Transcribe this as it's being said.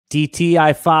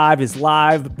DTI5 is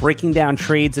live, breaking down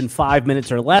trades in 5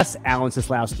 minutes or less. Alan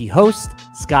Seslowski host,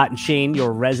 Scott and Shane,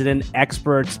 your resident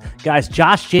experts. Guys,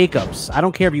 Josh Jacobs, I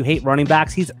don't care if you hate running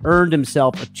backs, he's earned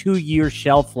himself a 2-year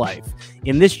shelf life.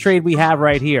 In this trade we have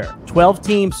right here,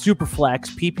 12-team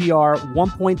Superflex, PPR,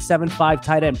 1.75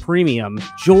 tight end premium,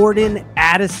 Jordan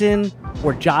Addison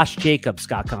or Josh Jacobs,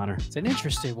 Scott Connor? It's an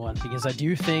interesting one because I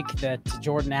do think that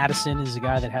Jordan Addison is a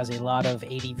guy that has a lot of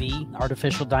ADV,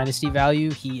 artificial dynasty value.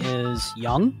 He is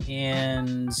young,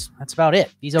 and that's about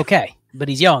it. He's okay, but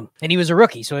he's young, and he was a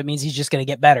rookie, so it means he's just going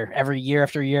to get better every year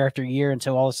after year after year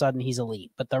until all of a sudden he's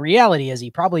elite. But the reality is he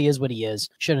probably is what he is.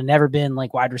 Should have never been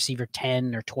like wide receiver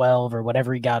 10 or 12 or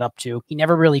whatever he got up to. He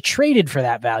never really traded for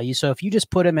that value, so if you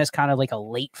just put him as kind of like a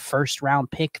late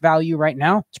first-round pick value right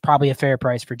now, it's probably a fair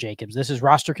price for Jacobs. This is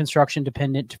roster construction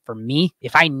dependent for me.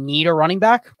 If I need a running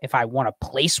back, if I want to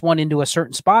place one into a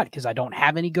certain spot because I don't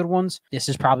have any good ones, this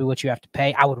is probably what you have to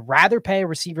pay. I would rather pay a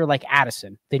receiver like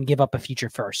Addison than give up a future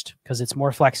first because it's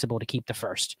more flexible to keep the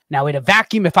first. Now, in a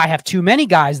vacuum, if I have too many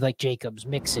guys like Jacobs,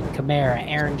 Mixon, Kamara,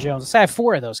 Aaron Jones, let's say I have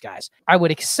 4 of those guys, I would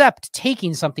accept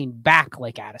taking something back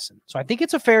like Addison. So I think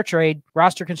it's a fair trade,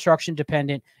 roster construction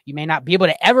dependent. You may not be able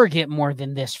to ever get more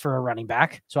than this for a running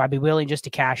back, so I'd be willing just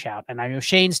to cash out. And I know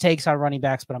Shane's takes on running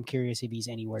backs, but I'm curious if he's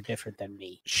anywhere different than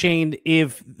me. Shane,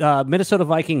 if Minnesota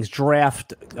Vikings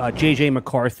draft J.J.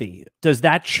 McCarthy, does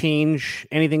that change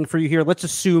anything for you here? Let's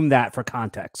assume that for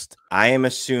context. I am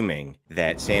assuming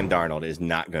that Sam Darnold is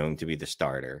not going to be the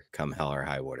starter come hell or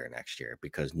high water next year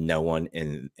because no one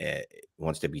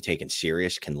wants to be taken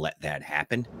serious can let that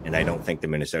happen. And I don't think the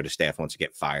Minnesota staff wants to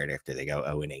get fired after they go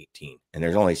 0-18. And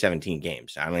there's only 17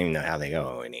 games. I don't even know how they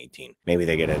go 0-18. Maybe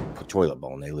they get a toilet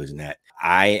bowl and they lose in that.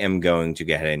 I am going to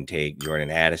go ahead and take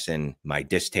Jordan Addison. My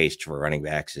distaste for running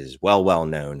backs is well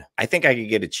known. I think I could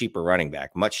get a cheaper running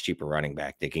back, much cheaper running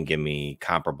back that can give me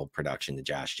comparable production to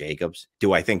Josh Jacobs.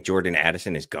 Do I think Jordan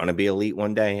Addison is going to be elite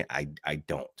one day? I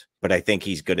don't. But I think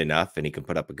he's good enough and he can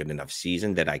put up a good enough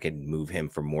season that I could move him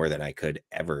for more than I could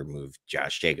ever move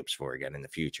Josh Jacobs for again in the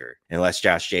future. Unless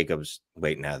Josh Jacobs,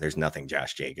 there's nothing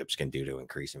Josh Jacobs can do to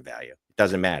increase in value. It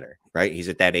doesn't matter, right? He's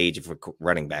at that age of a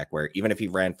running back where even if he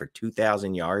ran for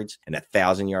 2,000 yards and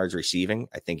 1,000 yards receiving,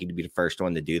 I think he'd be the first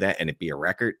one to do that and it'd be a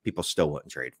record. People still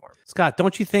wouldn't trade for him. Scott,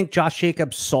 don't you think Josh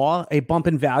Jacobs saw a bump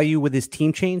in value with his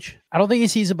team change? I don't think he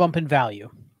sees a bump in value.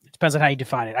 Depends on how you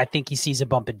define it. I think he sees a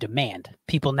bump in demand.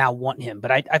 People now want him.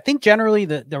 But I think generally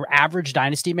the average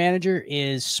dynasty manager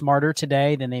is smarter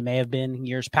today than they may have been in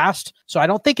years past. So I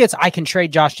don't think it's I can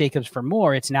trade Josh Jacobs for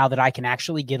more. It's now that I can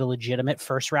actually get a legitimate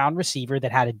first-round receiver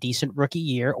that had a decent rookie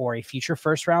year or a future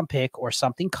first-round pick or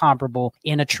something comparable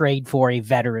in a trade for a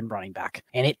veteran running back.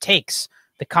 And it takes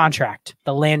the contract,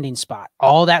 the landing spot,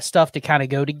 all that stuff to kind of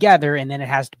go together. And then it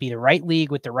has to be the right league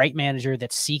with the right manager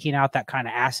that's seeking out that kind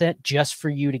of asset just for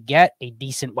you to get a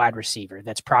decent wide receiver.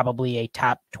 That's probably a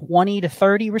top 20 to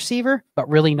 30 receiver, but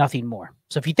really nothing more.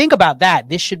 So if you think about that,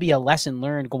 this should be a lesson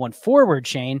learned going forward,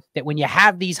 Shane, that when you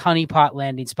have these honeypot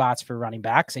landing spots for running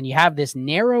backs and you have this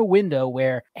narrow window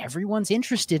where everyone's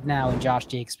interested now in Josh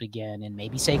Jacobs again, and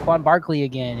maybe Saquon Barkley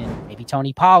again, and maybe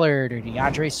Tony Pollard or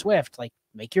DeAndre Swift, like,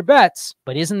 make your bets.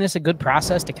 But isn't this a good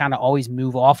process to kind of always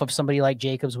move off of somebody like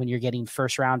Jacobs when you're getting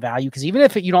first round value? Because even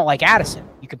if you don't like Addison,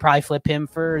 you could probably flip him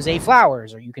for Zay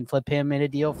Flowers, or you can flip him in a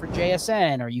deal for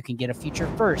JSN, or you can get a future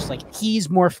first. Like, he's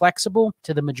more flexible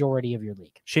to the majority of your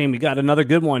league. Shane, we got another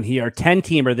good one here.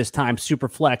 10-teamer this time,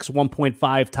 Superflex,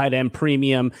 1.5 tight end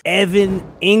premium, Evan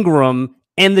Ingram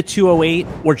and the 208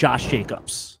 or Josh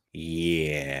Jacobs.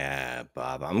 Yeah,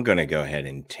 Bob, I'm going to go ahead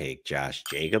and take Josh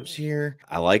Jacobs here.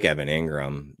 I like Evan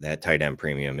Ingram. That tight end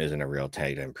premium isn't a real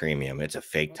tight end premium. It's a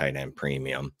fake tight end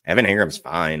premium. Evan Ingram's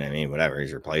fine. I mean, whatever.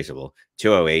 He's replaceable.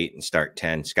 208 and start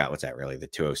 10. Scott, what's that really? The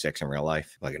 206 in real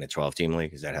life? Like in a 12-team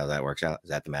league? Is that how that works out? Is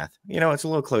that the math? You know, it's a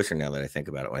little closer now that I think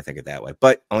about it when I think it that way.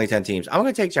 But only 10 teams. I'm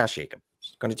going to take Josh Jacobs.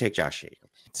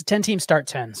 It's a 10-team start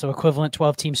 10, so equivalent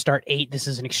 12-team start 8. This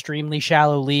is an extremely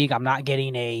shallow league. I'm not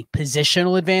getting a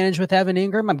positional advantage with Evan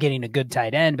Ingram. I'm getting a good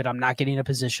tight end, but I'm not getting a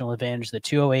positional advantage. The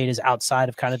 208 is outside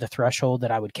of kind of the threshold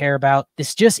that I would care about.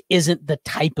 This just isn't the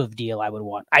type of deal I would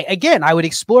want. I would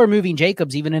explore moving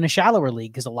Jacobs even in a shallower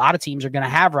league because a lot of teams are going to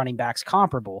have running backs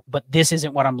comparable, but this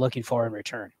isn't what I'm looking for in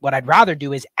return. What I'd rather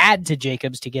do is add to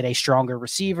Jacobs to get a stronger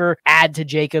receiver, add to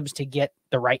Jacobs to get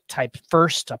the right type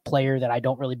first, a player that I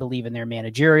don't really believe in their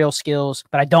managerial skills,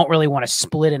 but I don't really want to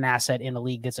split an asset in a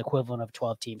league that's equivalent of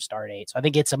 12-team start 8. So I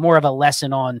think it's more of a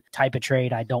lesson on type of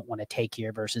trade I don't want to take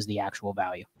here versus the actual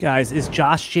value. Guys, is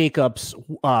Josh Jacobs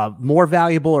more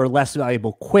valuable or less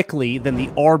valuable quickly than the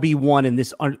RB1 in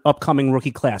this upcoming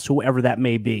rookie class, whoever that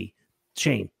may be?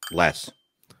 Shane? Less.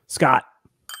 Scott.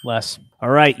 Less. All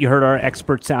right, you heard our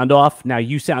expert sound off. Now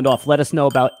you sound off. Let us know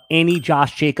about any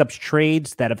Josh Jacobs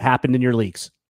trades that have happened in your leagues.